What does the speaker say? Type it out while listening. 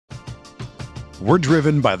We're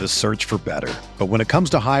driven by the search for better. But when it comes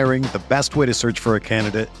to hiring, the best way to search for a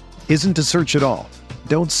candidate isn't to search at all.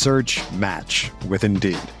 Don't search, match with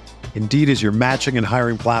Indeed. Indeed is your matching and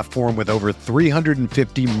hiring platform with over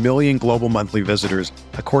 350 million global monthly visitors,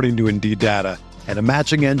 according to Indeed data, and a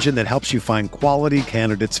matching engine that helps you find quality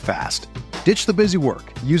candidates fast. Ditch the busy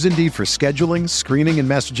work. Use Indeed for scheduling, screening, and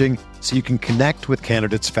messaging so you can connect with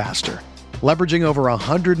candidates faster. Leveraging over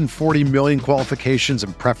 140 million qualifications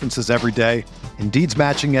and preferences every day, Indeed's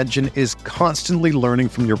matching engine is constantly learning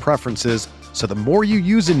from your preferences, so the more you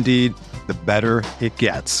use Indeed, the better it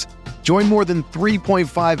gets. Join more than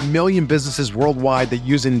 3.5 million businesses worldwide that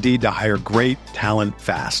use Indeed to hire great talent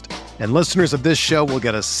fast. And listeners of this show will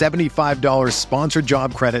get a $75 sponsored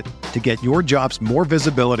job credit to get your jobs more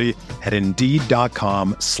visibility at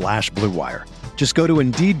Indeed.com/Blue Wire. Just go to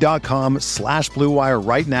Indeed.com/Blue Wire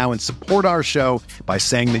right now and support our show by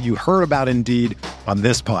saying that you heard about Indeed on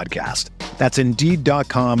this podcast. That's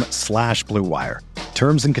Indeed.com/Blue Wire.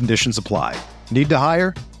 Terms and conditions apply. Need to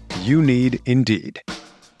hire? You need Indeed.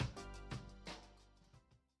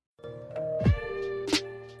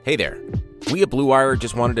 Hey there. We at Blue Wire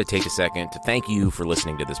just wanted to take a second to thank you for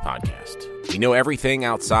listening to this podcast. We know everything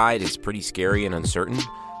outside is pretty scary and uncertain,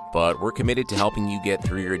 but we're committed to helping you get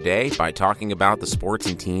through your day by talking about the sports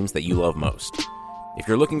and teams that you love most. If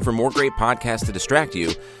you're looking for more great podcasts to distract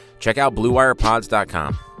you, check out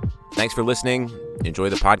BlueWirePods.com. Thanks for listening. Enjoy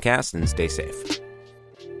the podcast and stay safe.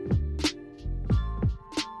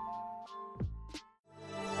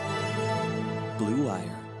 Blue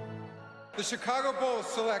Wire. The Chicago Bulls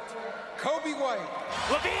select Kobe White.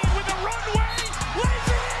 LaVine with a runway, lays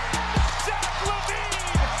it in. Zach LaVine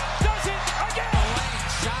does it again. Lane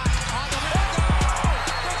shot on the window.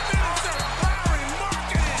 The finisher, Larry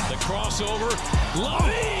Markkinen. The crossover,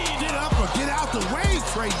 LaVine. Get up or get out the way,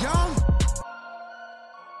 Trae Young.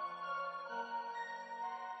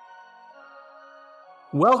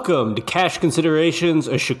 Welcome to Cash Considerations,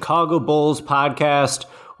 a Chicago Bulls podcast.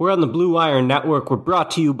 We're on the Blue Wire Network. We're brought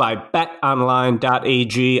to you by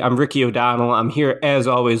betonline.ag. I'm Ricky O'Donnell. I'm here, as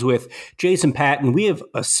always, with Jason Patton. We have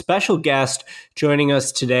a special guest joining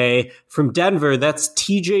us today from Denver. That's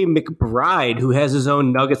TJ McBride, who has his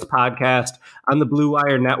own Nuggets podcast on the Blue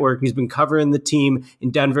Wire Network. He's been covering the team in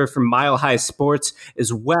Denver for Mile High Sports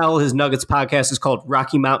as well. His Nuggets podcast is called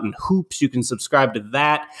Rocky Mountain Hoops. You can subscribe to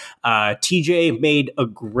that. TJ made a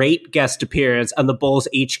great guest appearance on the Bulls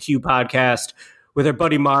HQ podcast with our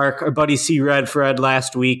buddy Mark, our buddy C. Redfred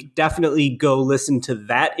last week. Definitely go listen to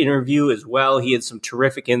that interview as well. He had some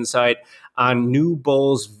terrific insight on new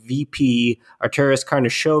Bulls VP Arturas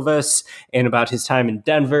Karnisovas and about his time in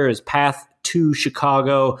Denver, his path to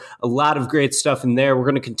Chicago. A lot of great stuff in there. We're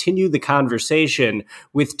going to continue the conversation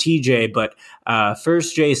with TJ, but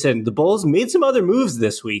first, Jason, the Bulls made some other moves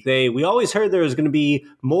this week. We always heard there was going to be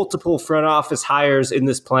multiple front office hires in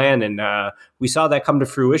this plan, and we saw that come to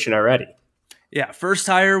fruition already. Yeah, first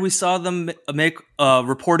hire we saw them make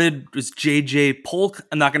reported was J.J. Polk.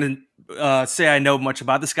 I'm not going to say I know much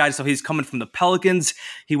about this guy, so he's coming from the Pelicans.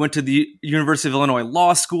 He went to the University of Illinois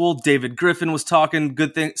Law School. David Griffin was saying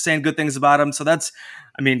good things about him. So that's,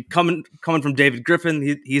 I mean, coming from David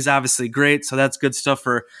Griffin, he's obviously great. So that's good stuff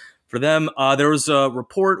for them. There was a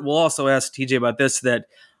report. We'll also ask TJ about this that.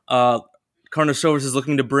 Karnisovas is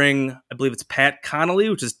looking to bring, I believe it's Pat Connolly,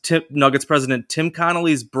 which is Nuggets president Tim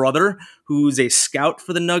Connolly's brother, who's a scout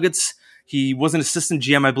for the Nuggets. He was an assistant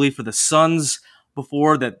GM, I believe, for the Suns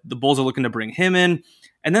before that. The Bulls are looking to bring him in.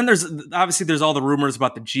 And then there's all the rumors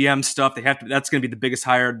about the GM stuff. That's going to be the biggest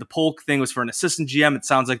hire. The Polk thing was for an assistant GM. It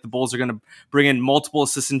sounds like the Bulls are going to bring in multiple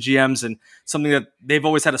assistant GMs and something that they've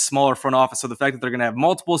always had a smaller front office. So the fact that they're going to have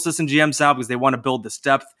multiple assistant GMs now because they want to build this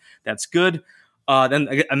depth, that's good.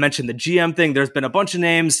 Then I mentioned the GM thing. There's been a bunch of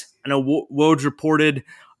names. I know Woj reported.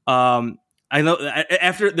 I know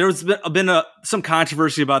after there's been some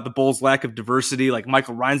controversy about the Bulls' lack of diversity. Like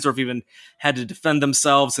Michael Reinsdorf even had to defend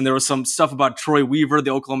themselves, and there was some stuff about Troy Weaver,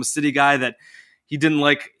 the Oklahoma City guy, that he didn't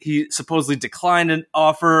like. He supposedly declined an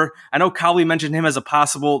offer. I know Cowley mentioned him as a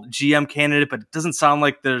possible GM candidate, but it doesn't sound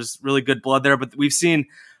like there's really good blood there. But we've seen,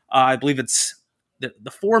 I believe it's.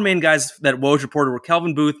 The four main guys that Woj reported were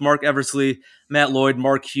Kelvin Booth, Mark Eversley, Matt Lloyd,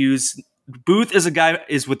 Mark Hughes. Booth is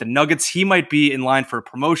with the Nuggets. He might be in line for a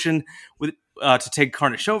promotion to take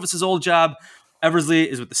Karnisovas' old job. Eversley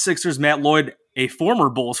is with the Sixers. Matt Lloyd, a former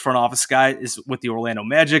Bulls front office guy, is with the Orlando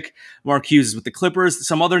Magic. Mark Hughes is with the Clippers.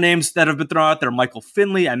 Some other names that have been thrown out there: Michael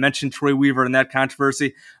Finley. I mentioned Troy Weaver in that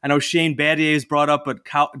controversy. I know Shane Battier is brought up, but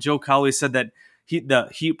Joe Cowley said that the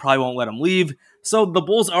Heat probably won't let him leave. So the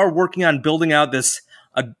Bulls are working on building out this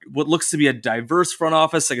what looks to be a diverse front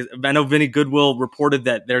office. Like, I know Vinny Goodwill reported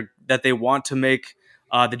that they want to make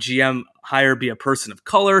the GM hire be a person of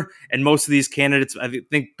color, and most of these candidates, I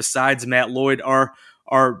think, besides Matt Lloyd, are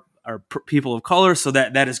people of color. So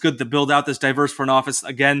that is good to build out this diverse front office.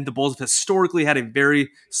 Again, the Bulls have historically had a very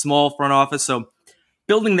small front office, so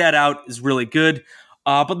building that out is really good.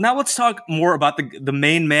 But now let's talk more about the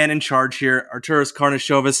main man in charge here, Arturas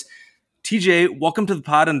Karnisovas. TJ, welcome to the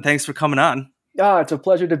pod, and thanks for coming on. It's a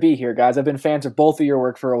pleasure to be here, guys. I've been fans of both of your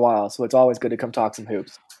work for a while, so it's always good to come talk some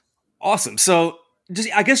hoops. Awesome. So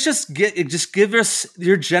just give us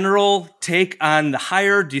your general take on the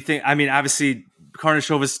hire. Do you think, I mean, obviously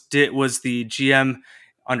Karnisovas was the GM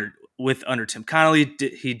under Tim Connolly.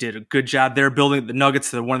 He did a good job there building the Nuggets.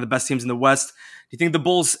 They're one of the best teams in the West. Do you think the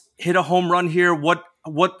Bulls hit a home run here? What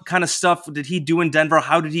kind of stuff did he do in Denver?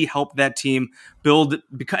 How did he help that team build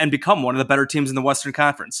and become one of the better teams in the Western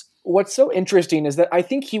Conference? What's so interesting is that I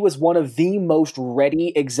think he was one of the most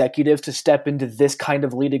ready executives to step into this kind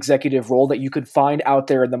of lead executive role that you could find out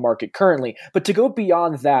there in the market currently. But to go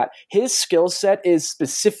beyond that, his skill set is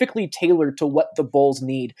specifically tailored to what the Bulls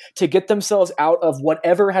need to get themselves out of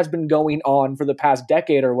whatever has been going on for the past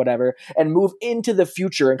decade or whatever and move into the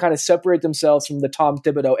future and kind of separate themselves from the Tom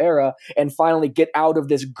Thibodeau era and finally get out of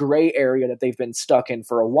this gray area that they've been stuck in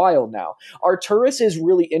for a while now. Arturas is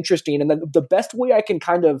really interesting, and the best way I can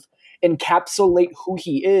kind of encapsulate who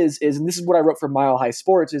he is, and this is what I wrote for Mile High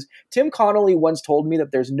Sports, is Tim Connolly once told me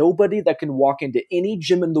that there's nobody that can walk into any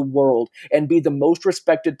gym in the world and be the most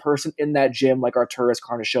respected person in that gym like Arturas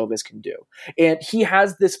Karnisovas can do. And he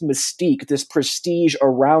has this mystique, this prestige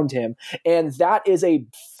around him, and that is a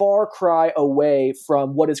far cry away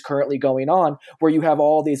from what is currently going on, where you have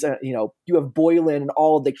all these, you have Boylan and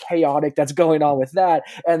all of the chaotic that's going on with that,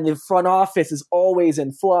 and the front office is always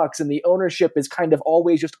in flux, and the ownership is kind of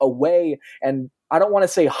always just away, and I don't want to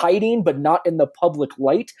say hiding, but not in the public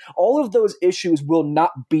light. All of those issues will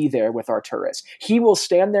not be there with Arturas. He will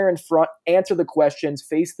stand there in front, answer the questions,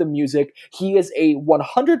 face the music. He is a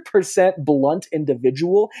 100% blunt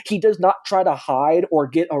individual. He does not try to hide or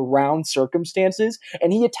get around circumstances,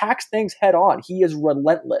 and he attacks things head on. He is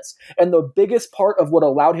relentless. And the biggest part of what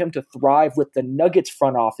allowed him to thrive with the Nuggets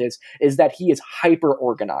front office is that he is hyper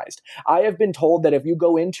organized. I have been told that if you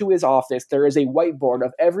go into his office, there is a whiteboard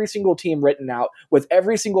of every single team written out, with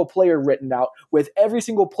every single player written out, with every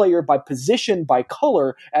single player by position, by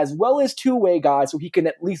color, as well as two-way guys, so he can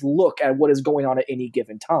at least look at what is going on at any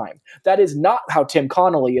given time. That is not how Tim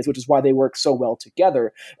Connolly is, which is why they work so well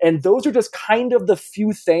together. And those are just kind of the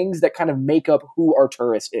few things that kind of make up who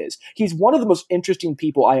Arturas is. He's one of the most interesting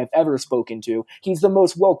people I have ever spoken to. He's the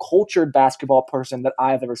most well-cultured basketball person that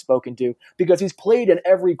I have ever spoken to because he's played in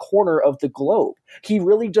every corner of the globe. He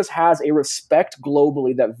really just has a respect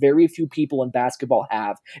globally that very few people in basketball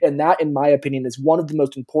have. And that, in my opinion, is one of the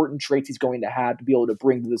most important traits he's going to have to be able to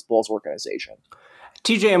bring to this Bulls organization.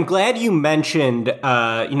 TJ, I'm glad you mentioned,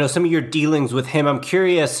 some of your dealings with him. I'm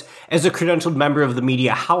curious, as a credentialed member of the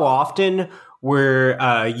media, how often were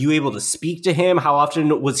you able to speak to him? How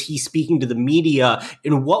often was he speaking to the media?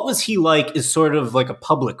 And what was he like as sort of like a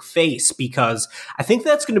public face? Because I think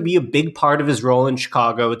that's going to be a big part of his role in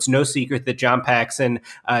Chicago. It's no secret that John Paxson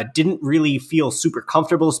didn't really feel super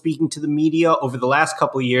comfortable speaking to the media. Over the last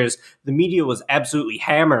couple of years, the media was absolutely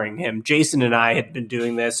hammering him. Jason and I had been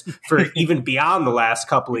doing this for even beyond the last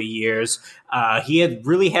couple of years. He had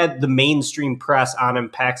really had the mainstream press on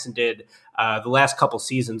him. Paxson did the last couple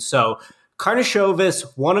seasons. So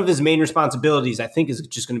Karnisovas, one of his main responsibilities, I think, is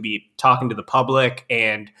just going to be talking to the public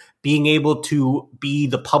and being able to be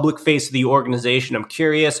the public face of the organization. I'm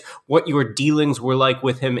curious what your dealings were like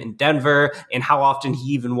with him in Denver and how often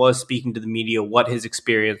he even was speaking to the media, what his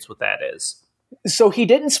experience with that is. So he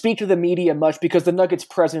didn't speak to the media much because the Nuggets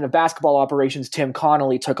president of basketball operations, Tim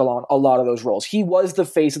Connolly, took on a lot of those roles. He was the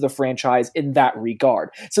face of the franchise in that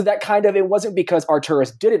regard. So that it wasn't because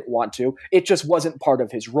Arturas didn't want to, it just wasn't part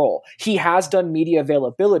of his role. He has done media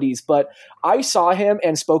availabilities, but I saw him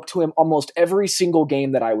and spoke to him almost every single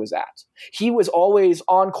game that I was at. He was always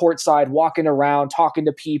on courtside, walking around, talking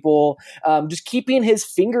to people, just keeping his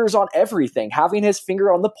fingers on everything, having his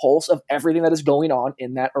finger on the pulse of everything that is going on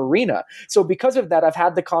in that arena. So because of that, I've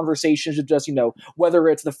had the conversations of just, whether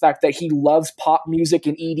it's the fact that he loves pop music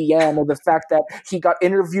and EDM, or the fact that he got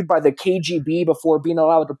interviewed by the KGB before being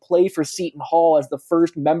allowed to play for Seton Hall as the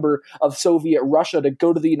first member of Soviet Russia to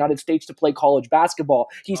go to the United States to play college basketball.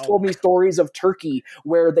 He's told me stories of Turkey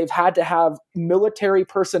where they've had to have military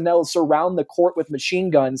personnel surround the court with machine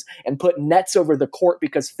guns and put nets over the court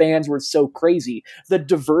because fans were so crazy. The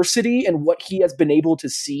diversity and what he has been able to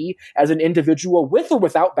see as an individual with or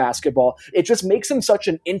without basketball, it just makes him such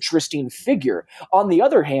an interesting figure. On the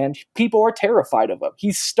other hand, people are terrified of him.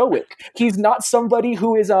 He's stoic. He's not somebody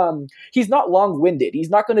who is he's not long-winded. He's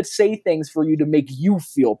not going to say things for you to make you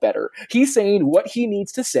feel better. He's saying what he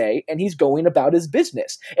needs to say, and he's going about his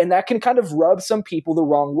business. And that can kind of rub some people the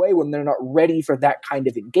wrong way when they're not ready for that kind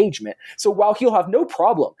of engagement. So while he'll have no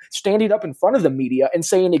problem standing up in front of the media and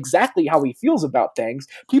saying exactly how he feels about things,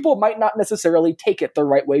 people might not necessarily take it the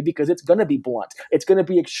right way because it's going to be blunt. It's going to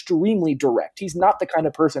be extremely direct. He's not the kind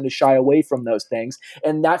of person to shy away from those things.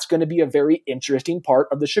 And that's going to be a very interesting part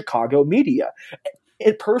of the Chicago media.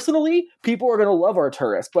 Personally, people are going to love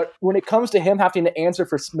Arturas, but when it comes to him having to answer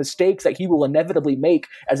for mistakes that he will inevitably make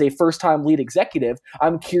as a first-time lead executive,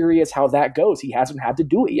 I'm curious how that goes. He hasn't had to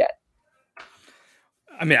do it yet.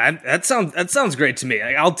 I mean, that sounds great to me.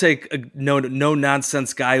 I'll take a no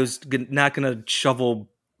nonsense guy who's not going to shovel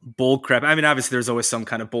bull crap. I mean, obviously, there's always some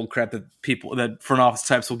kind of bull crap that front office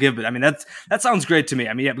types will give, but I mean, that sounds great to me.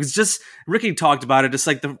 I mean, yeah, because just Ricky talked about it. Just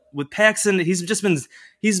like with Paxson, he's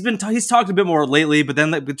talked a bit more lately, but then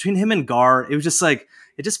like, between him and Gar, it was just like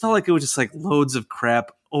it just felt like it was just like loads of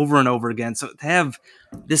crap over and over again. So to have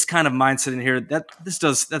this kind of mindset in here,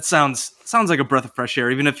 that sounds like a breath of fresh air,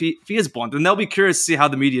 even if he is blunt. And they'll be curious to see how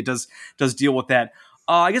the media does deal with that.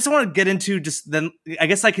 I guess I want to get into just then, I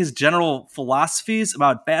guess, like his general philosophies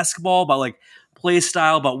about basketball, about like play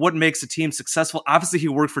style, about what makes a team successful. Obviously, he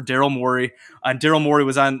worked for Daryl Morey, and Daryl Morey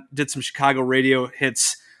did some Chicago radio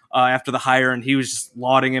hits after the hire, and he was just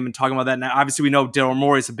lauding him and talking about that. Now, obviously, we know Daryl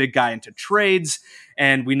Morey is a big guy into trades,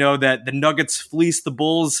 and we know that the Nuggets fleeced the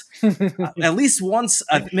Bulls at least once.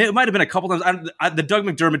 It might have been a couple times. The Doug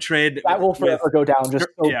McDermott trade that will forever go down.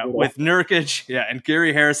 With Nurkic, and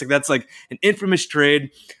Gary Harris. Like that's like an infamous trade.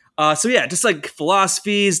 Just like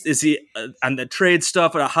philosophies. Is he on the trade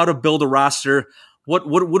stuff? How to build a roster?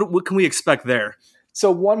 What can we expect there? So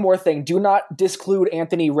one more thing, do not disclude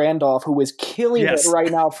Anthony Randolph, who is killing it right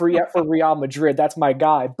now for Real Madrid. That's my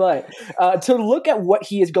guy. But to look at what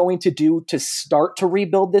he is going to do to start to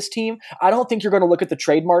rebuild this team, I don't think you're going to look at the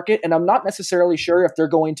trade market, and I'm not necessarily sure if they're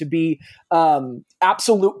going to be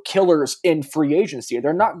absolute killers in free agency.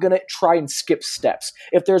 They're not going to try and skip steps.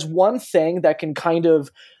 If there's one thing that can kind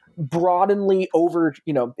of broadenly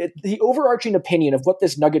the overarching opinion of what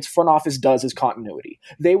this Nuggets front office does is continuity.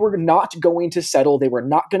 They were not going to settle. They were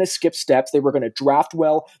not going to skip steps. They were going to draft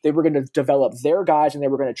well. They were going to develop their guys, and they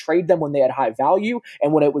were going to trade them when they had high value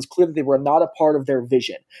and when it was clear that they were not a part of their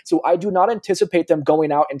vision. So I do not anticipate them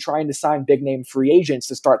going out and trying to sign big name free agents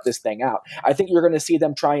to start this thing out. I think you're going to see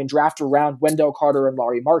them try and draft around Wendell Carter and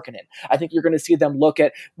Lauri Markkanen. I think you're going to see them look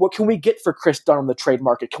at what can we get for Chris Dunn on the trade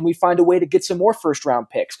market? Can we find a way to get some more first round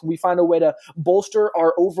picks? Can we find a way to bolster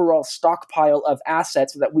our overall stockpile of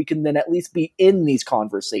assets so that we can then at least be in these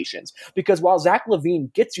conversations? Because while Zach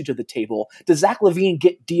LaVine gets you to the table, does Zach LaVine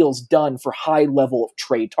get deals done for high level of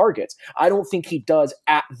trade targets? I don't think he does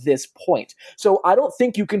at this point. So I don't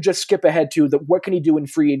think you can just skip ahead to what can he do in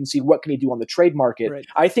free agency? What can he do on the trade market? Right.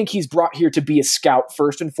 I think he's brought here to be a scout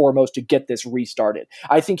first and foremost to get this restarted.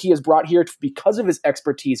 I think he is brought here because of his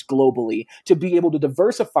expertise globally to be able to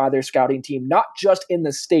diversify their scouting team, not just in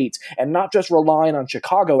the States, and not just relying on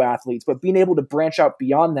Chicago athletes, but being able to branch out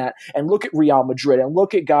beyond that and look at Real Madrid and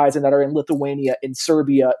look at guys that are in Lithuania, in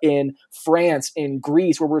Serbia, in France, in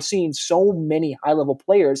Greece, where we're seeing so many high-level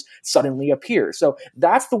players suddenly appear. So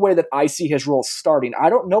that's the way that I see his role starting. I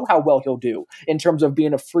don't know how well he'll do in terms of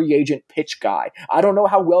being a free agent pitch guy. I don't know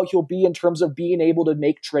how well he'll be in terms of being able to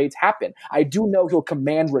make trades happen. I do know he'll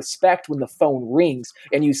command respect when the phone rings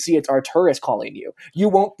and you see it's Arturas calling you. You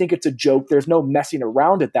won't think it's a joke. There's no messing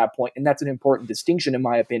around at that point. And that's an important distinction in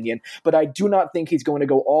my opinion. But I do not think he's going to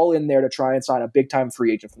go all in there to try and sign a big-time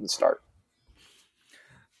free agent from the start.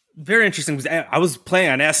 Very interesting. I was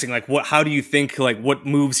planning on asking, how do you think, what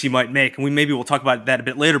moves he might make? And maybe we'll talk about that a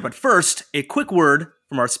bit later. But first, a quick word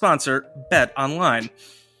from our sponsor, Bet Online.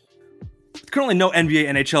 Currently no NBA,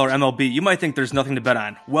 NHL, or MLB. You might think there's nothing to bet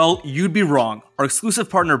on. Well, you'd be wrong. Our exclusive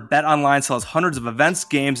partner, Bet Online, sells hundreds of events,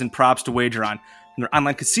 games, and props to wager on. From their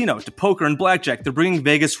online casino to poker and blackjack, they're bringing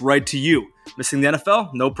Vegas right to you. Missing the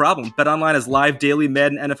NFL? No problem. BetOnline has live daily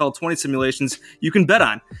Madden NFL 20 simulations you can bet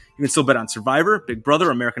on. You can still bet on Survivor, Big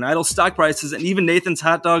Brother, American Idol, stock prices, and even Nathan's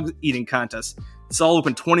hot dog eating contest. It's all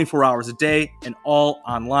open 24 hours a day and all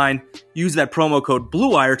online. Use that promo code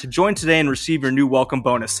BLUEWIRE to join today and receive your new welcome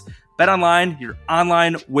bonus. BetOnline, your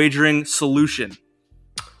online wagering solution.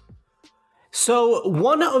 So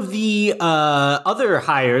one of the other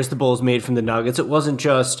hires the Bulls made from the Nuggets, it wasn't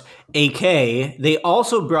just AK. They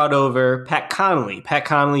also brought over Pat Connolly. Pat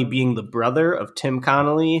Connolly being the brother of Tim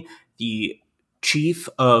Connolly, the chief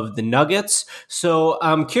of the Nuggets. So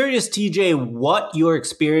I'm curious, TJ, what your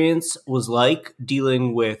experience was like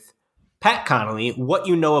dealing with Pat Connolly, what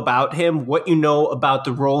you know about him, what you know about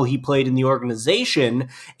the role he played in the organization,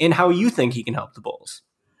 and how you think he can help the Bulls.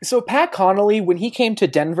 So Pat Connolly, when he came to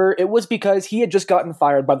Denver, it was because he had just gotten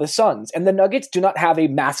fired by the Suns, and the Nuggets do not have a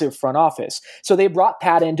massive front office. So they brought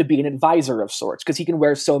Pat in to be an advisor of sorts, because he can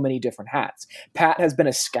wear so many different hats. Pat has been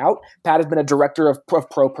a scout. Pat has been a director of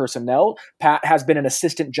pro personnel. Pat has been an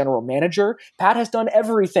assistant general manager. Pat has done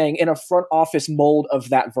everything in a front office mold of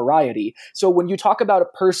that variety. So when you talk about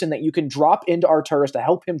a person that you can drop into Arturas to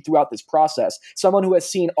help him throughout this process, someone who has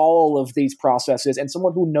seen all of these processes and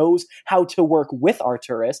someone who knows how to work with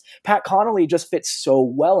Arturas, Pat Connolly just fits so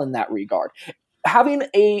well in that regard. Having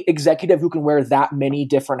a executive who can wear that many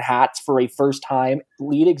different hats for a first-time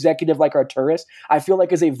lead executive like Arturas, I feel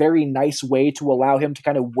like is a very nice way to allow him to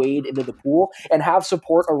kind of wade into the pool and have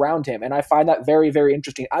support around him. And I find that very, very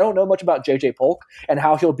interesting. I don't know much about JJ Polk and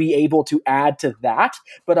how he'll be able to add to that,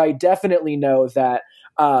 but I definitely know that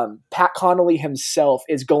Pat Connolly himself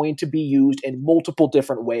is going to be used in multiple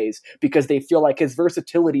different ways because they feel like his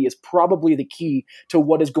versatility is probably the key to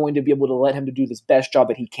what is going to be able to let him to do this best job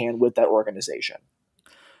that he can with that organization.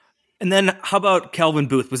 And then how about Calvin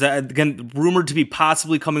Booth? Was that, again, rumored to be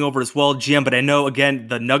possibly coming over as well, GM, but I know, again,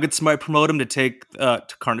 the Nuggets might promote him to take to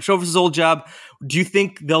Karnisovas' old job. Do you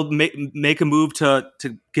think they'll make a move to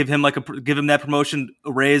give him that promotion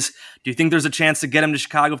a raise? Do you think there's a chance to get him to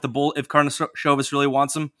Chicago if Karnisovas really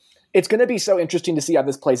wants him? It's going to be so interesting to see how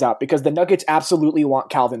this plays out because the Nuggets absolutely want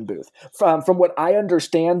Calvin Booth. From what I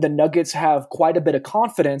understand, the Nuggets have quite a bit of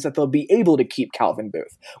confidence that they'll be able to keep Calvin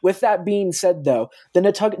Booth. With that being said, though,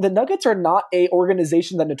 the Nuggets are not an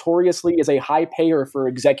organization that notoriously is a high payer for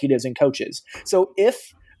executives and coaches. So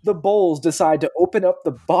if the Bulls decide to open up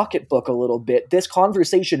the pocketbook a little bit, this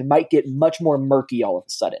conversation might get much more murky all of a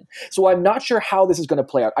sudden. So I'm not sure how this is going to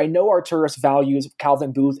play out. I know Arturas values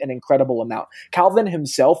Calvin Booth an incredible amount. Calvin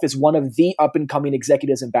himself is one of the up-and-coming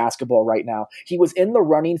executives in basketball right now. He was in the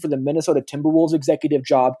running for the Minnesota Timberwolves executive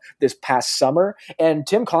job this past summer, and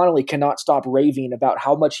Tim Connolly cannot stop raving about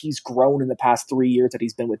how much he's grown in the past 3 years that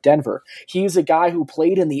he's been with Denver. He's a guy who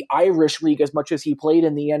played in the Irish League as much as he played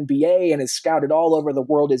in the NBA and is scouted all over the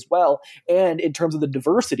world as well. And in terms of the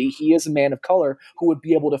diversity, he is a man of color who would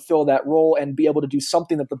be able to fill that role and be able to do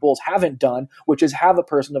something that the Bulls haven't done, which is have a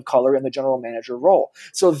person of color in the general manager role.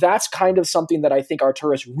 So that's kind of something that I think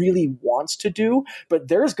Arturas really wants to do, but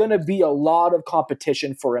there's going to be a lot of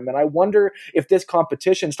competition for him. And I wonder if this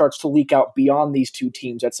competition starts to leak out beyond these two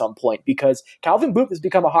teams at some point, because Calvin Booth has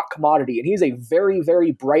become a hot commodity and he's a very,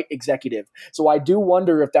 very bright executive. So I do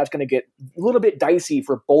wonder if that's going to get a little bit dicey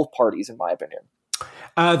for both parties, in my opinion.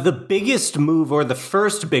 The biggest move, or the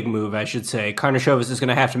first big move, I should say, Karnisovas is going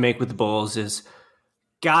to have to make with the Bulls is,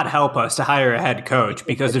 God help us, to hire a head coach.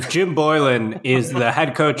 Because if Jim Boylen is the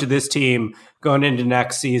head coach of this team going into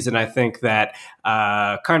next season, I think that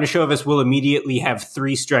Karnisovas will immediately have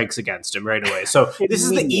 3 strikes against him right away. So this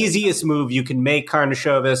is the easiest move you can make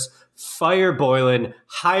Karnisovas: fire Boylen,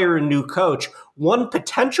 hire a new coach. One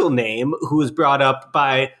potential name who was brought up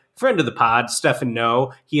by friend of the pod, Stefan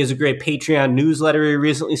No. He has a great Patreon newsletter he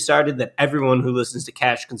recently started that everyone who listens to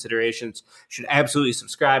Cash Considerations should absolutely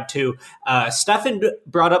subscribe to. Stefan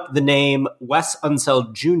brought up the name Wes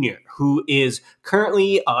Unseld Jr., who is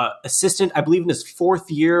currently assistant, I believe, in his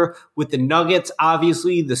 4th year with the Nuggets,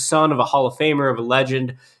 obviously the son of a Hall of Famer, of a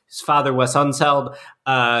legend. His father, Wes Unseld.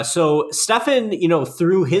 So Stefan,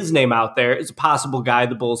 threw his name out there as a possible guy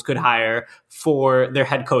the Bulls could hire for their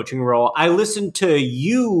head coaching role. I listened to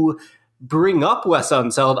you bring up Wes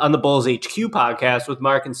Unseld on the Bulls HQ podcast with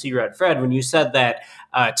Mark and C-Red Fred when you said that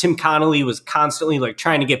Tim Connolly was constantly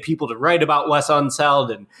trying to get people to write about Wes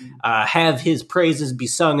Unseld and have his praises be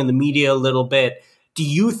sung in the media a little bit. Do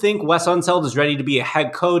you think Wes Unseld is ready to be a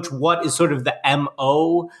head coach? What is sort of the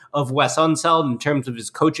MO of Wes Unseld in terms of his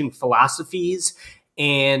coaching philosophies?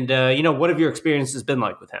 And, what have your experiences been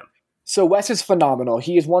like with him? So Wes is phenomenal.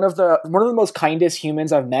 He is one of the most kindest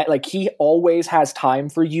humans I've met. He always has time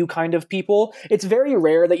for you kind of people. It's very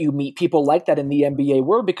rare that you meet people like that in the NBA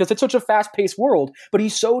world because it's such a fast-paced world, but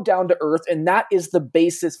he's so down to earth, and that is the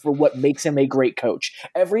basis for what makes him a great coach.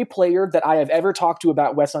 Every player that I have ever talked to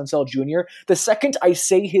about Wes Unseld Jr., the second I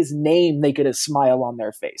say his name, they get a smile on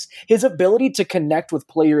their face. His ability to connect with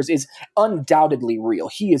players is undoubtedly real.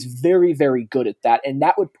 He is very, very good at that, and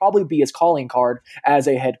that would probably be his calling card as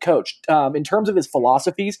a head coach. in terms of his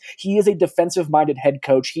philosophies, he is a defensive-minded head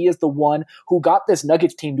coach. He is the one who got this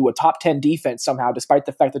Nuggets team to a top 10 defense somehow, despite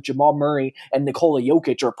the fact that Jamal Murray and Nikola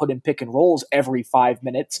Jokic are put in pick and rolls every 5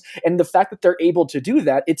 minutes. And the fact that they're able to do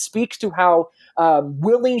that, it speaks to how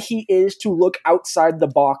willing he is to look outside the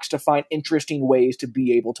box to find interesting ways to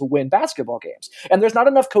be able to win basketball games. And there's not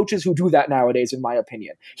enough coaches who do that nowadays, in my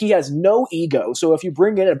opinion. He has no ego. So if you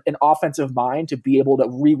bring in an offensive mind to be able to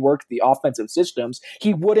rework the offensive systems,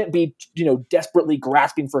 he wouldn't be, desperately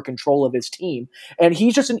grasping for control of his team. And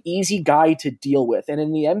he's just an easy guy to deal with. And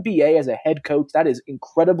in the NBA as a head coach, that is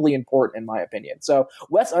incredibly important, in my opinion. So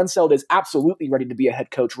Wes Unseld is absolutely ready to be a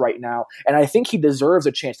head coach right now. And I think he deserves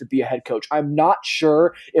a chance to be a head coach. I'm not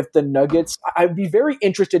sure if the Nuggets, I'd be very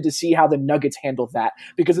interested to see how the Nuggets handle that.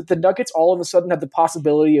 Because if the Nuggets all of a sudden have the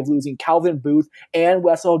possibility of losing Calvin Booth and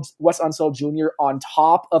Wes Unseld Jr. on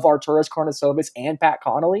top of Arturas Karnisovas and Pat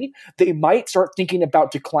Connolly, they might start thinking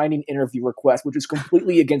about declining interview requests, which is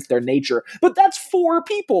completely against their nature. But that's 4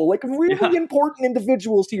 people, like really important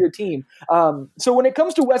individuals to your team. So when it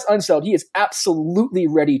comes to Wes Unseld, he is absolutely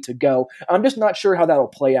ready to go. I'm just not sure how that'll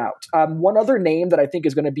play out. One other name that I think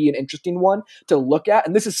is going to be an interesting one to look at,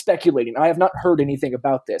 and this is speculating, I have not heard anything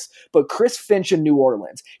about this, but Chris Finch in New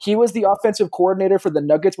Orleans. He was the offensive coordinator for the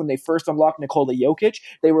Nuggets when they first unlocked Nikola Jokic.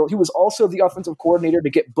 He was also the offensive coordinator to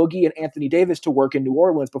get Boogie and Anthony Davis to work in New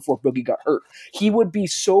Orleans before Boogie got hurt. He would be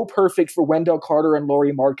so perfect for Wendell Carter and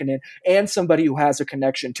Lauri Markkanen, and somebody who has a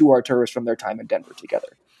connection to Arturas from their time in Denver together.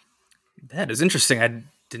 That is interesting. I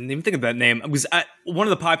didn't even think of that name. One of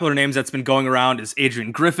the popular names that's been going around is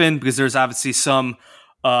Adrian Griffin, because there's obviously some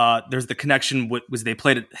there's the connection was they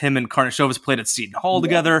played at him and Karnisovas played at Seton Hall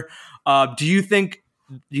together. Do you think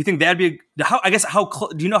that'd be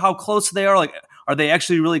do you know how close they are? Like, are they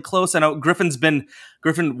actually really close? I know Griffin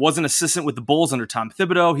was an assistant with the Bulls under Tom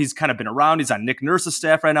Thibodeau. He's kind of been around. He's on Nick Nurse's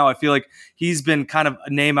staff right now. I feel like he's been kind of a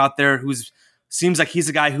name out there who's seems like he's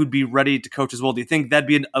a guy who'd be ready to coach as well. Do you think that'd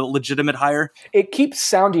be a legitimate hire? It keeps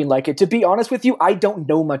sounding like it. To be honest with you, I don't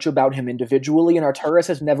know much about him individually, and Arturas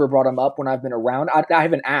has never brought him up when I've been around. I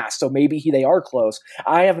haven't asked, so maybe they are close.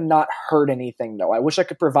 I have not heard anything, though. I wish I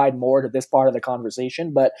could provide more to this part of the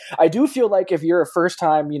conversation, but I do feel like if you're a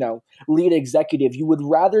first-time, lead executive, you would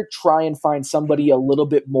rather try and find somebody a little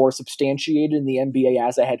bit more substantiated in the NBA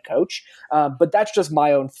as a head coach. But that's just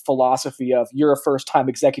my own philosophy of you're a first-time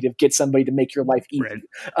executive, get somebody to make your life easy.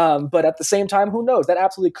 Right. But at the same time, who knows? That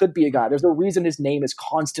absolutely could be a guy. There's a reason his name is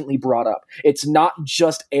constantly brought up. It's not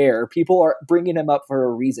just air. People are bringing him up for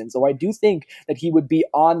a reason. So I do think that he would be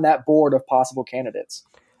on that board of possible candidates.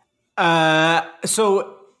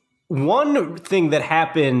 So one thing that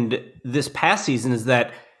happened this past season is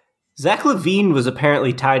that Zach LaVine was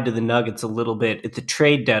apparently tied to the Nuggets a little bit at the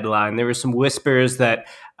trade deadline. There were some whispers that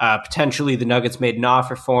potentially the Nuggets made an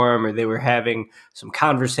offer for him, or they were having some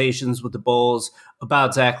conversations with the Bulls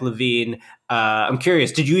about Zach LaVine. I'm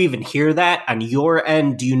curious, did you even hear that on your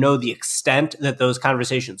end? Do you know the extent that those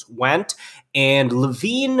conversations went? And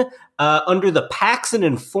LaVine, under the Paxson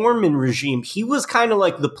and Foreman regime, he was kind of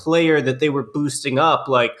like the player that they were boosting up,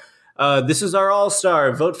 like, this is our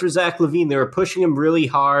all-star, vote for Zach LaVine. They were pushing him really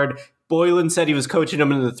hard. Boylan said he was coaching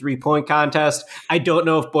him in the three-point contest. I don't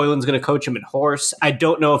know if Boylan's going to coach him in horse. I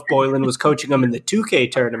don't know if Boylan was coaching him in the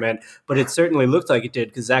 2K tournament, but it certainly looked like it did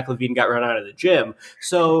because Zach LaVine got run out of the gym.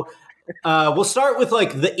 So we'll start with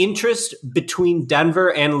like the interest between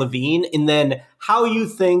Denver and LaVine, and then how you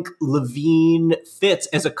think LaVine fits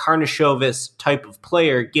as a Karnisovas type of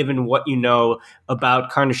player, given what you know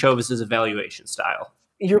about Karnisovas' evaluation style.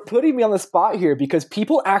 You're putting me on the spot here because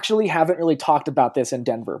people actually haven't really talked about this in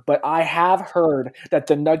Denver, but I have heard that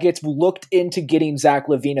the Nuggets looked into getting Zach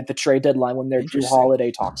LaVine at the trade deadline when their Jrue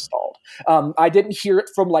Holiday talks stalled. I didn't hear it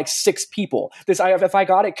from like 6 people. If I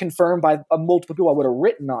got it confirmed by multiple people, I would have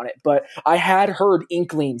written on it, but I had heard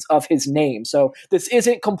inklings of his name. So this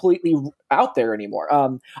isn't completely out there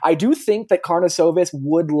anymore. I do think that Karnisovas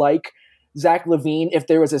would like Zach LaVine if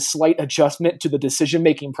there was a slight adjustment to the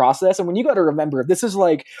decision-making process. And when you got to remember, this is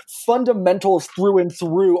like fundamentals through and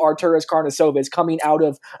through Arturas Karnisovas coming out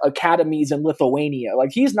of academies in Lithuania.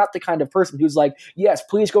 Like, he's not the kind of person who's like, yes,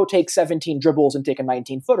 please go take 17 dribbles and take a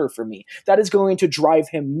 19-footer for me. That is going to drive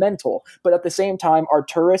him mental. But at the same time,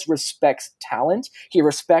 Arturas respects talent, he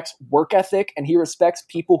respects work ethic, and he respects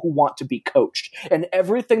people who want to be coached. And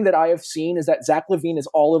everything that I have seen is that Zach LaVine is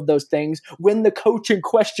all of those things when the coach in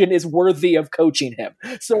question is worthy of coaching him.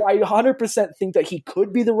 So I 100% think that he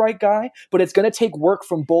could be the right guy, but it's going to take work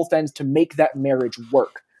from both ends to make that marriage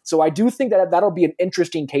work. So I do think that that'll be an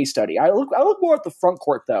interesting case study. I look more at the front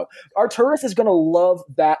court, though. Arturas is going to love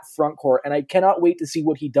that front court, and I cannot wait to see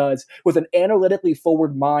what he does with an analytically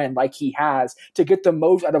forward mind like he has to get the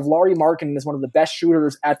most out of Lauri Markkanen as one of the best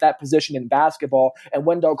shooters at that position in basketball, and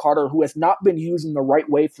Wendell Carter, who has not been used in the right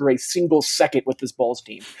way for a single second with this Bulls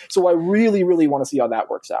team. So I really, really want to see how that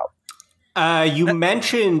works out. You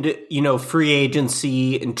mentioned, free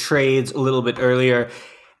agency and trades a little bit earlier.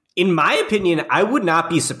 In my opinion, I would not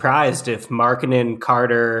be surprised if Markkanen,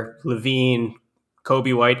 Carter, LaVine,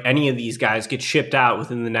 Coby White, any of these guys get shipped out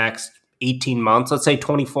within the next 18 months, let's say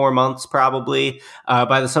 24 months probably,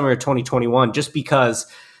 by the summer of 2021, just because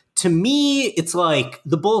to me, it's like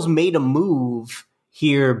the Bulls made a move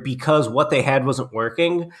here because what they had wasn't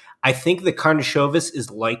working. I think that Karnisovas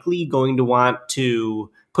is likely going to want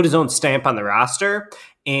to put his own stamp on the roster.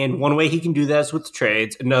 And one way he can do that is with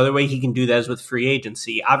trades. Another way he can do that is with free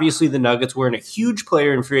agency. Obviously, the Nuggets weren't a huge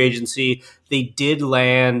player in free agency. They did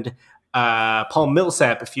land Paul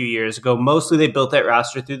Millsap a few years ago. Mostly they built that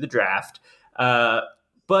roster through the draft.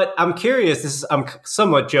 But I'm curious, I'm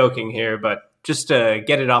somewhat joking here, but just to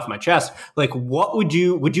get it off my chest, like what would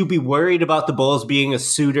you be worried about the Bulls being a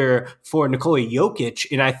suitor for Nikola Jokic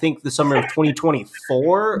in, I think, the summer of 2024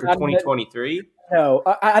 or 2023? No,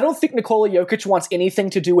 I don't think Nikola Jokic wants anything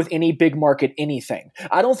to do with any big market anything.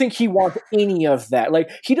 I don't think he wants any of that.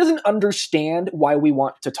 Like, he doesn't understand why we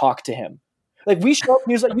want to talk to him. Like, we show up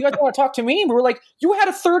and he's like, you guys want to talk to me? And we're like, you had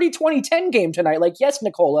a 30-20-10 game tonight. Like, yes,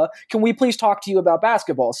 Nikola, can we please talk to you about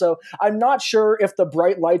basketball? So I'm not sure if the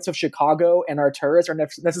bright lights of Chicago and Arturas are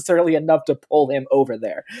necessarily enough to pull him over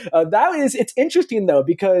there. It's interesting, though,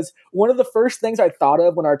 because one of the first things I thought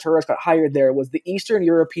of when Arturas got hired there was the Eastern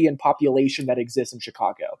European population that exists in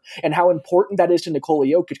Chicago and how important that is to Nikola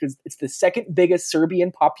Jokic, because it's the second biggest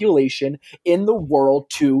Serbian population in the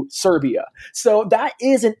world to Serbia. So that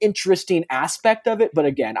is an interesting aspect of it, but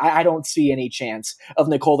again, I don't see any chance of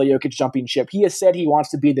Nikola Jokic jumping ship. He has said he wants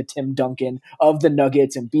to be the Tim Duncan of the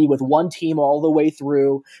Nuggets and be with one team all the way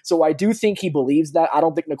through. So I do think he believes that. I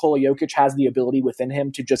don't think Nikola Jokic has the ability within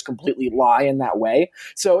him to just completely lie in that way.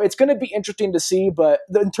 So it's going to be interesting to see. But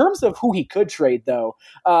in terms of who he could trade, though,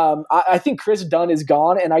 I think Chris Dunn is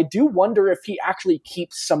gone, and I do wonder if he actually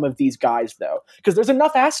keeps some of these guys, though, because there's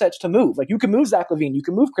enough assets to move. Like, you can move Zach LaVine, you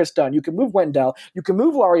can move Chris Dunn, you can move Wendell, you can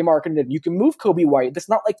move Lauri Markkanen, you can move Coby White. It's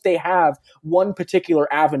not like they have one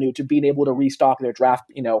particular avenue to being able to restock their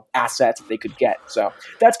draft, assets that they could get. So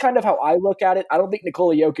that's kind of how I look at it. I don't think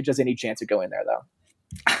Nikola Jokic has any chance of going there, though.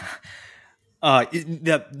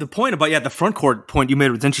 The point about the front court point you made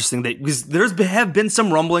was interesting, that because have been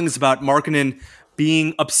some rumblings about Markkanen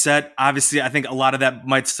being upset. Obviously, I think a lot of that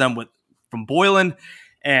might stem from Boylen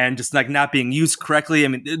and just like not being used correctly. I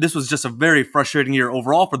mean, this was just a very frustrating year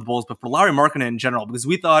overall for the Bulls, but for Lauri Markkanen in general, because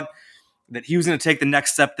we thought that he was going to take the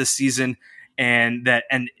next step this season, and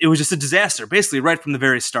it was just a disaster, basically right from the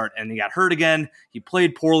very start. And he got hurt again. He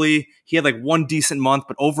played poorly. He had like one decent month,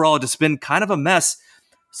 but overall it's just been kind of a mess.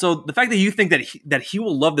 So the fact that you think that he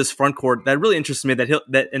will love this front court, that really interests me.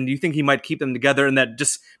 And you think he might keep them together, and that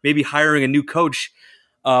just maybe hiring a new coach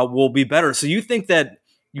will be better. So you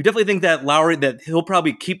definitely think that Lauri, that he'll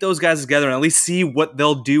probably keep those guys together and at least see what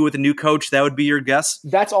they'll do with a new coach. That would be your guess?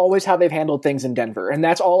 That's always how they've handled things in Denver. And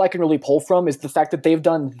that's all I can really pull from is the fact that they've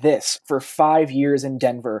done this for 5 years in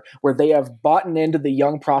Denver, where they have bought into the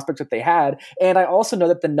young prospects that they had. And I also know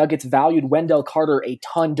that the Nuggets valued Wendell Carter a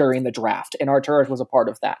ton during the draft, and Arturas was a part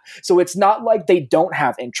of that. So it's not like they don't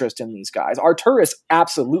have interest in these guys. Arturas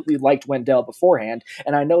absolutely liked Wendell beforehand,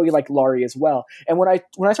 and I know he liked Lauri as well. And when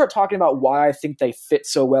I start talking about why I think they fit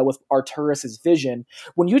so well with Arturas' vision,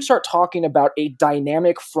 when you start talking about a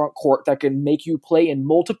dynamic front court that can make you play in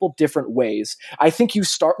multiple different ways, I think you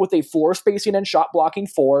start with a floor spacing and shot blocking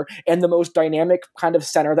 4 and the most dynamic kind of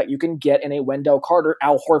center that you can get in a Wendell Carter,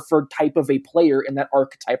 Al Horford type of a player in that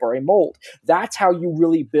archetype or a mold. That's how you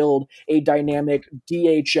really build a dynamic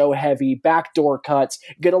DHO heavy backdoor cuts,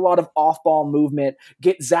 get a lot of off-ball movement,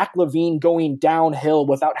 get Zach LaVine going downhill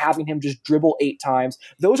without having him just dribble 8 times.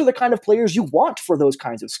 Those are the kind of players you want for those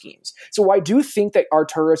kinds of schemes. So I do think that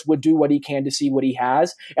Arturas would do what he can to see what he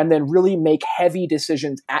has and then really make heavy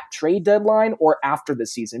decisions at trade deadline or after the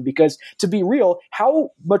season, because to be real, how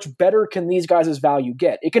much better can these guys' value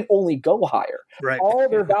get? It can only go higher. Right. All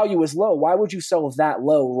their value is low. Why would you sell that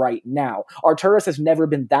low right now? Arturas has never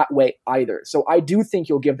been that way either. So I do think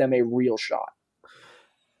you'll give them a real shot.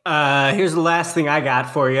 Here's the last thing I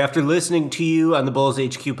got for you. After listening to you on the Bulls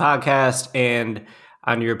HQ podcast and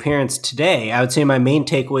on your appearance today, I would say my main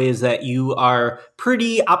takeaway is that you are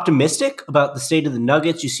pretty optimistic about the state of the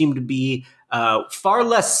Nuggets. You seem to be far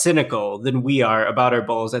less cynical than we are about our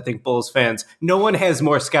Bulls. I think Bulls fans, no one has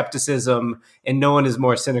more skepticism and no one is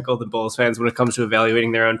more cynical than Bulls fans when it comes to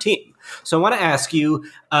evaluating their own team. So I want to ask you,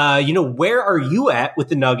 where are you at with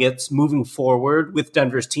the Nuggets moving forward with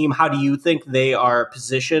Denver's team? How do you think they are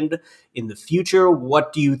positioned in the future?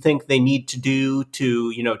 What do you think they need to do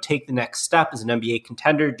to, take the next step as an NBA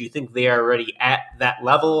contender? Do you think they are already at that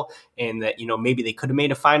level and that, maybe they could have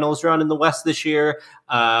made a finals run in the West this year,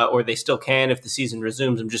 or they still can if the season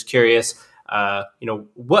resumes? I'm just curious,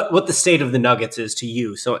 what the state of the Nuggets is to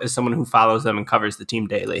you. So as someone who follows them and covers the team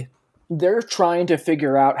daily. They're trying to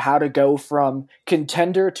figure out how to go from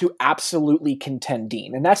contender to absolutely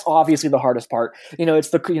contending. And that's obviously the hardest part. It's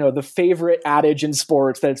the favorite adage in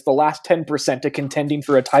sports that it's the last 10% to contending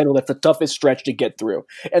for a title. That's the toughest stretch to get through.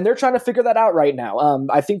 And they're trying to figure that out right now.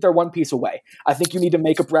 I think they're one piece away. I think you need to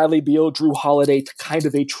make a Bradley Beal, Drew Holiday to kind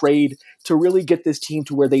of a trade to really get this team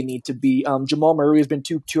to where they need to be. Jamal Murray has been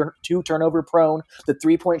too turnover prone. The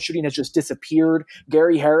 3-point shooting has just disappeared.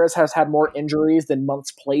 Gary Harris has had more injuries than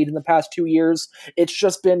months played in the past 2 years. It's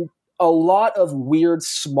just been a lot of weird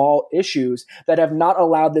small issues that have not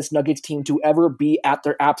allowed this Nuggets team to ever be at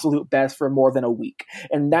their absolute best for more than a week.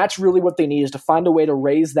 And that's really what they need, is to find a way to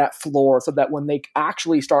raise that floor so that when they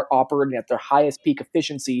actually start operating at their highest peak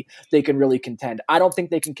efficiency, they can really contend. I don't think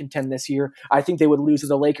they can contend this year. I think they would lose to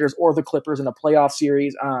the Lakers or the Clippers in a playoff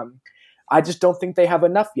series. I just don't think they have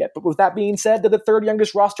enough yet. But with that being said, they're the third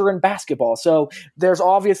youngest roster in basketball. So there's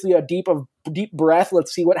obviously a deep breath.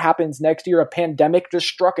 Let's see what happens next year. A pandemic just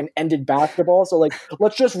struck and ended basketball. So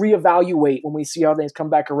let's just reevaluate when we see how things come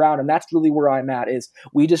back around. And that's really where I'm at, is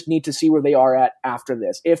we just need to see where they are at after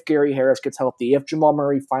this. If Gary Harris gets healthy, if Jamal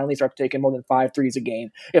Murray finally starts taking more than 5 threes a game,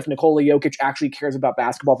 if Nikola Jokic actually cares about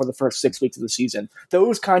basketball for the first 6 weeks of the season,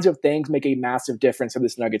 those kinds of things make a massive difference for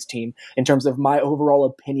this Nuggets team in terms of my overall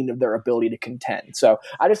opinion of their ability to contend. So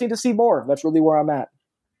I just need to see more. That's really where I'm at.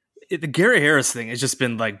 The Gary Harris thing has just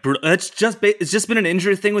been brutal. It's just been an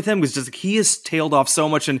injury thing with him. It was just he has tailed off so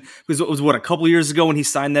much, and it was a couple years ago when he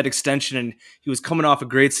signed that extension, and he was coming off a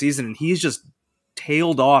great season, and he's just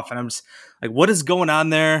tailed off. And I'm just like, what is going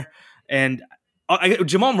on there? And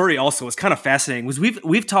Jamal Murray also was kind of fascinating.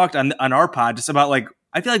 We've talked on our pod just about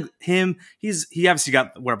I feel like he obviously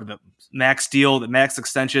got the max deal, the max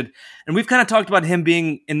extension, and we've kind of talked about him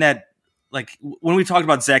being in that. When we talked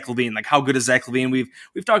about Zach LaVine, how good is Zach LaVine?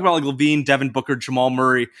 We've talked about LaVine, Devin Booker, Jamal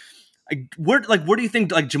Murray. Where do you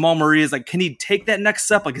think Jamal Murray is? Can he take that next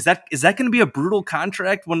step? Is that going to be a brutal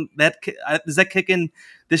contract when does that kick in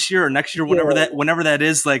this year or next year, whenever that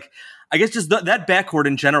is? I guess just that backcourt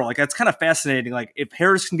in general, that's kind of fascinating. If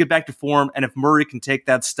Harris can get back to form and if Murray can take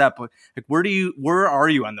that step, where are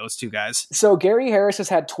you on those two guys? So Gary Harris has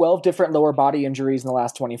had 12 different lower body injuries in the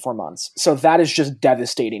last 24 months. So that is just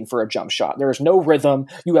devastating for a jump shot. There is no rhythm.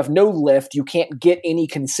 You have no lift. You can't get any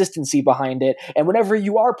consistency behind it. And whenever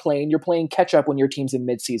you are playing, you're playing catch up when your team's in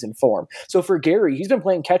midseason form. So for Gary, he's been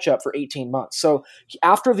playing catch up for 18 months. So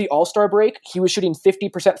after the All-Star break, he was shooting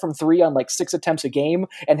 50% from 3 on 6 attempts a game,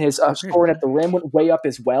 and his scoring at the rim went way up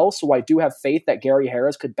as well. So I do have faith that Gary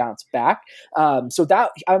Harris could bounce back. So that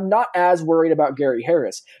I'm not as worried about Gary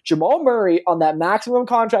Harris. Jamal Murray on that maximum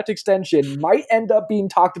contract extension might end up being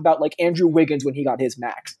talked about like Andrew Wiggins when he got his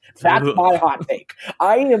max. That's my hot take.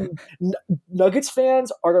 Nuggets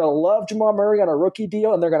fans are going to love Jamal Murray on a rookie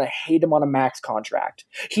deal, and they're going to hate him on a max contract.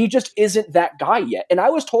 He just isn't that guy yet. And I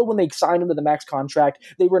was told when they signed him to the max contract,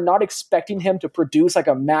 they were not expecting him to produce like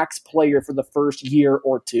a max player for the first year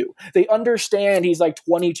or two. They understand he's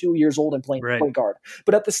 22 years old and playing point guard.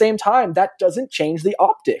 But at the same time, that doesn't change the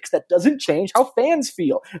optics. That doesn't change how fans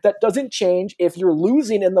feel. That doesn't change if you're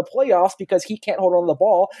losing in the playoffs because he can't hold on to the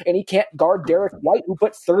ball and he can't guard Derek White, who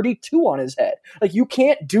put 32 on his head. You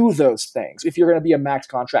can't do those things if you're going to be a max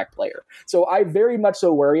contract player. So I very much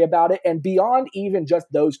so worry about it. And beyond even just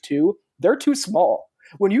those two, they're too small.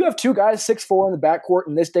 When you have two guys 6'4" in the backcourt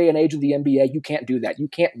in this day and age of the NBA, you can't do that. You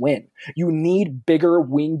can't win. You need bigger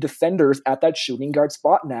wing defenders at that shooting guard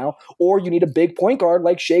spot now, or you need a big point guard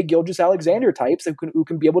like Shai Gilgeous-Alexander types who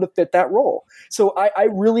can be able to fit that role. So I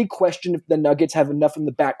really question if the Nuggets have enough in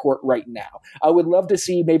the backcourt right now. I would love to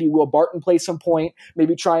see maybe Will Barton play some point,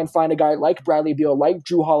 maybe try and find a guy like Bradley Beal, like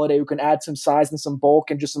Drew Holiday, who can add some size and some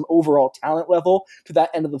bulk and just some overall talent level to that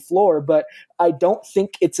end of the floor. But I don't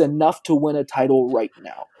think it's enough to win a title right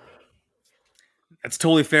now. That's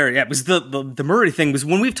totally fair. Yeah, because the Murray thing was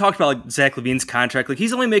when we've talked about Zach LaVine's contract,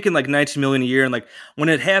 he's only making $19 million a year, and when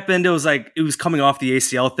it happened, it was coming off the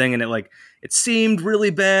ACL thing, and it seemed really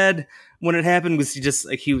bad when it happened. Was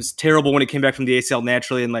he was terrible when he came back from the ACL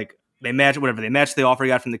naturally, and they matched the offer he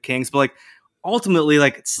got from the Kings, but ultimately,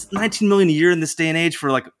 like, it's $19 million a year in this day and age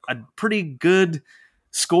for like a pretty good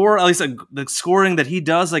score. At least the scoring that he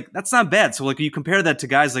does, like, that's not bad. So like you compare that to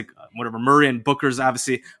guys like whatever Murray and Booker's.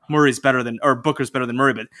 Obviously, Booker's better than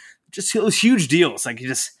Murray, but just those huge deals. Like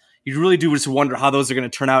you really do just wonder how those are going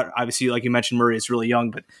to turn out. Obviously, like you mentioned, Murray is really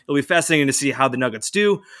young, but it'll be fascinating to see how the Nuggets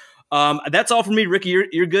do. That's all for me. Ricky,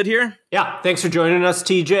 you're good here? Yeah, thanks for joining us,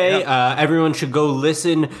 TJ. Yep. Everyone should go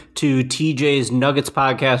listen to TJ's Nuggets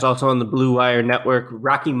podcast, also on the Blue Wire Network,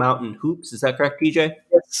 Rocky Mountain Hoops. Is that correct, TJ?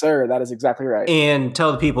 Yes, sir. That is exactly right. And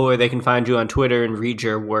tell the people where they can find you on Twitter and read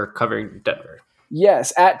your work covering Denver.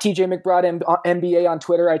 Yes, at TJ McBride NBA on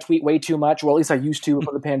Twitter. I tweet way too much. Well, at least I used to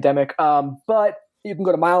before the pandemic. But you can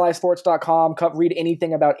go to milehighsports.com, read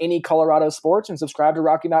anything about any Colorado sports, and subscribe to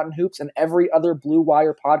Rocky Mountain Hoops and every other Blue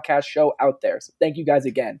Wire podcast show out there. So thank you guys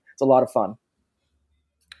again. It's a lot of fun.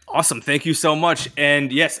 Awesome. Thank you so much.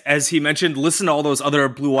 And yes, as he mentioned, listen to all those other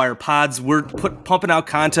Blue Wire pods. We're pumping out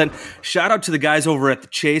content. Shout out to the guys over at the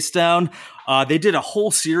Chase Down. They did a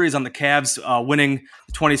whole series on the Cavs winning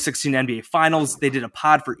the 2016 NBA Finals. They did a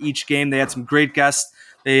pod for each game. They had some great guests.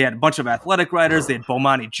 They had a bunch of athletic writers. They had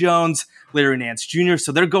Bomani Jones, Larry Nance Jr.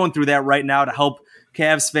 So they're going through that right now to help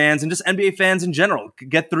Cavs fans and just NBA fans in general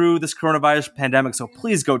get through this coronavirus pandemic. So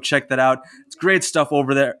please go check that out. It's great stuff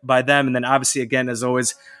over there by them. And then obviously, again, as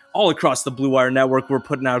always, all across the Blue Wire Network, we're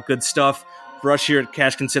putting out good stuff for us here at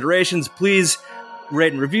Cash Considerations. Please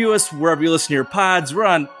rate and review us wherever you listen to your pods. We're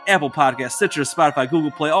on Apple Podcasts, Stitcher, Spotify,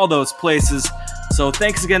 Google Play, all those places. So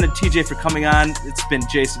thanks again to TJ for coming on. It's been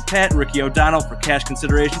Jason Pat, Ricky O'Donnell for Cash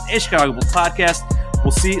Considerations, a Chicago Bulls podcast.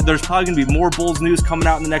 We'll see. There's probably going to be more Bulls news coming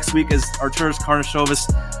out in the next week as Arturas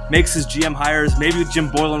Karnisovas makes his GM hires. Maybe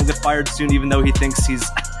Jim Boylan will get fired soon, even though he thinks he's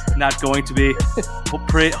not going to be. We'll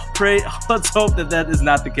pray. Let's hope that is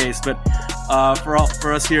not the case. But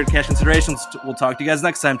for us here at Cash Considerations, we'll talk to you guys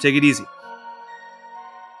next time. Take it easy.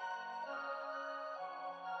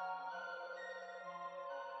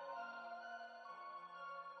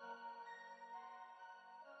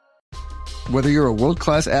 Whether you're a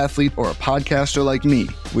world-class athlete or a podcaster like me,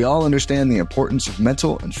 we all understand the importance of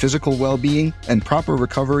mental and physical well-being and proper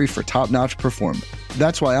recovery for top-notch performance.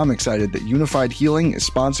 That's why I'm excited that Unified Healing is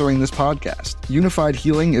sponsoring this podcast. Unified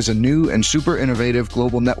Healing is a new and super innovative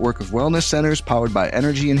global network of wellness centers powered by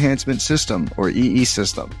Energy Enhancement System, or EE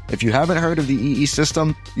System. If you haven't heard of the EE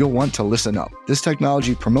System, you'll want to listen up. This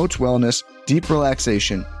technology promotes wellness, deep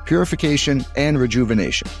relaxation, purification, and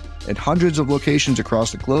rejuvenation. In hundreds of locations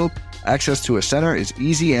across the globe, access to a center is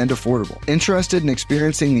easy and affordable. Interested in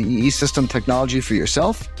experiencing the EE System technology for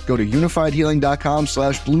yourself? Go to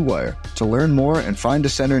unifydhealing.com/bluewire to learn more and find a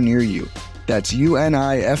center near you. That's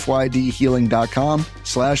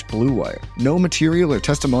unifydhealing.com/bluewire. No material or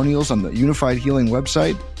testimonials on the Unified Healing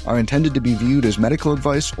website are intended to be viewed as medical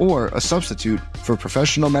advice or a substitute for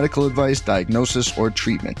professional medical advice, diagnosis, or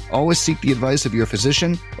treatment. Always seek the advice of your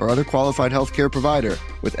physician or other qualified healthcare provider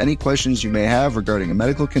with any questions you may have regarding a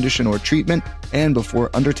medical condition or treatment and before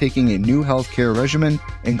undertaking a new healthcare regimen,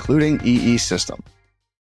 including EE System.